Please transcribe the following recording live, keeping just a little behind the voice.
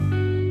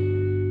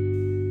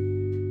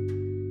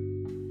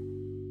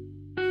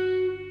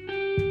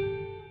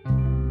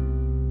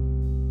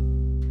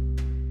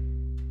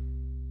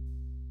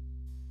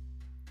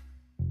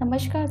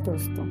नमस्कार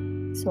दोस्तों,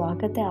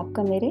 स्वागत है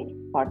आपका मेरे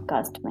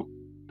पॉडकास्ट में।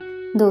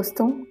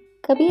 दोस्तों,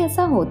 कभी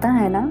ऐसा होता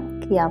है ना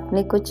कि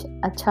आपने कुछ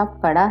अच्छा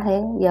पढ़ा है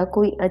या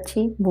कोई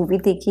अच्छी मूवी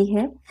देखी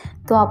है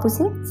तो आप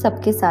उसे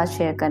सबके साथ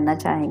शेयर करना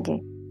चाहेंगे।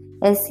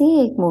 ऐसी ही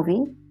एक मूवी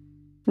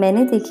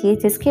मैंने देखी है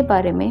जिसके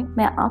बारे में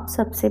मैं आप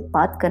सबसे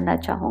बात करना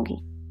चाहूँगी,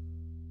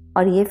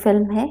 और ये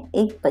फिल्म है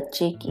एक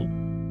बच्चे की।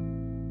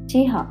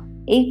 जी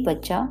हाँ, एक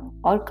बच्चा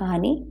और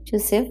कहानी जो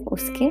सिर्फ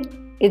उसके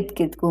इर्द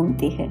गिर्द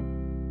घूमती है।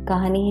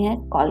 कहानी है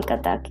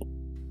कोलकाता की।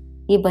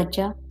 ये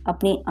बच्चा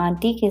अपनी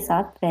आंटी के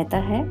साथ रहता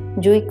है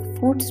जो एक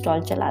फूड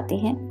स्टॉल चलाती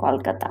हैं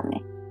कोलकाता में।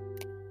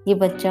 ये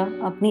बच्चा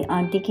अपनी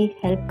आंटी की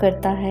हेल्प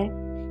करता है।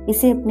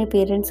 इसे अपने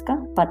पेरेंट्स का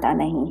पता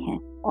नहीं है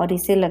और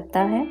इसे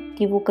लगता है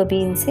कि वो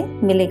कभी इनसे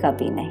मिलेगा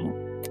भी नहीं।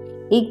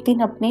 एक दिन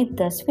अपने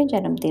 10वें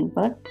जन्मदिन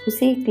पर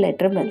उसे एक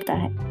लेटर मिलता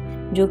है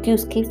जो कि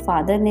उसके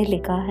फादर ने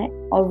लिखा है,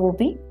 और वो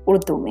भी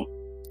उर्दू में।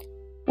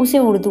 उसे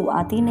उर्दू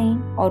आती नहीं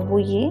और वो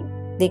ये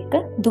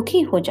देखकर दुखी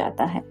हो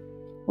जाता है।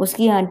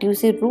 उसकी आंटी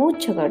उसे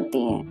रोज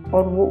झगड़ती हैं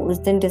और वो उस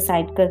दिन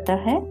डिसाइड करता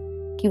है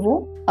कि वो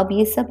अब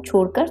ये सब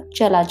छोड़कर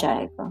चला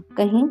जाएगा,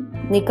 कहीं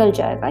निकल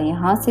जाएगा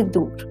यहाँ से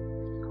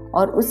दूर,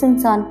 और उस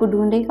इंसान को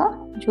ढूंढेगा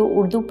जो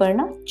उर्दू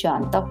पढ़ना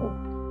जानता हो,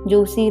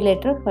 जो उसे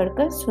लेटर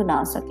पढ़कर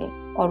सुना सके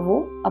और वो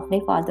अपने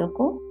फादर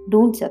को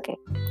ढूंढ सके।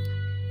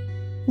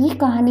 ये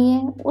कहानी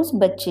है उस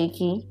बच्चे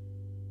की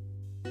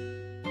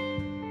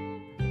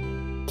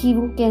कि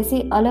वो कैसे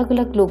अलग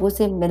अलग लोगों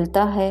से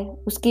मिलता है,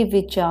 उसके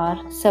विचार,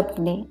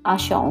 सपने,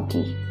 आशाओं की।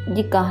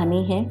 ये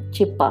कहानी है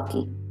चिप्पा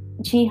की।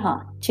 जी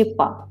हाँ,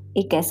 चिप्पा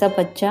एक ऐसा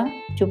बच्चा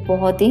जो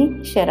बहुत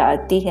ही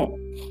शरारती है,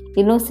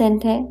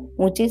 इनोसेंट है,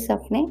 ऊंचे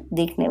सपने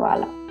देखने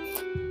वाला।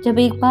 जब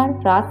एक बार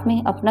रात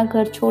में अपना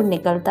घर छोड़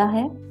निकलता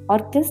है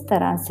और किस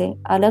तरह से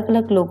अलग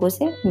अलग लोगों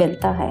से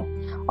मिलता है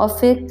और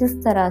फिर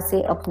किस तरह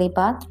से अपनी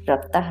बात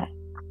रखता है।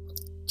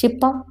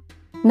 चिप्पा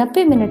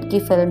 90 मिनट की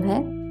फिल्म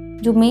है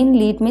जो मेन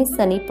लीड में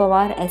सनी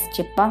पवार एस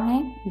चिप्पा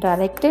हैं,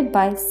 directed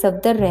by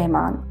Safdar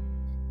Rahman.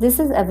 This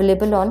is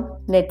available on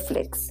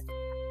Netflix.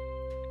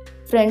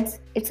 Friends,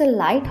 it's a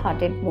light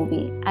hearted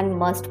movie and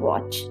must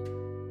watch.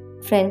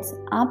 Friends,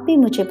 आप भी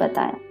मुझे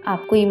बताएं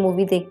आपको ये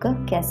मूवी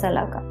देखकर कैसा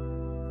लगा।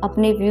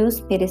 अपने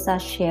व्यूज मेरे साथ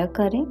शेयर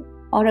करें,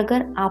 और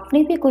अगर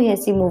आपने भी कोई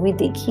ऐसी मूवी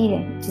देखी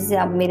है जिसे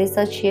आप मेरे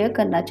साथ शेयर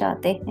करना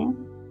चाहते हैं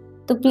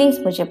तो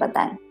प्लीज मुझे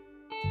बताएं।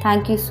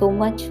 Thank you so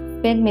much.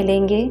 फिर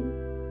मिलेंगे।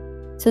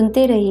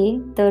 सुनते रहिए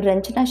द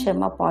रंजना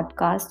शर्मा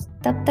पॉडकास्ट।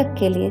 तब तक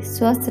के लिए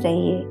स्वस्थ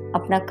रहिए,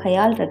 अपना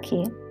ख्याल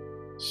रखिए।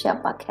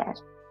 शब्बा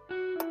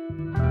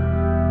खैर।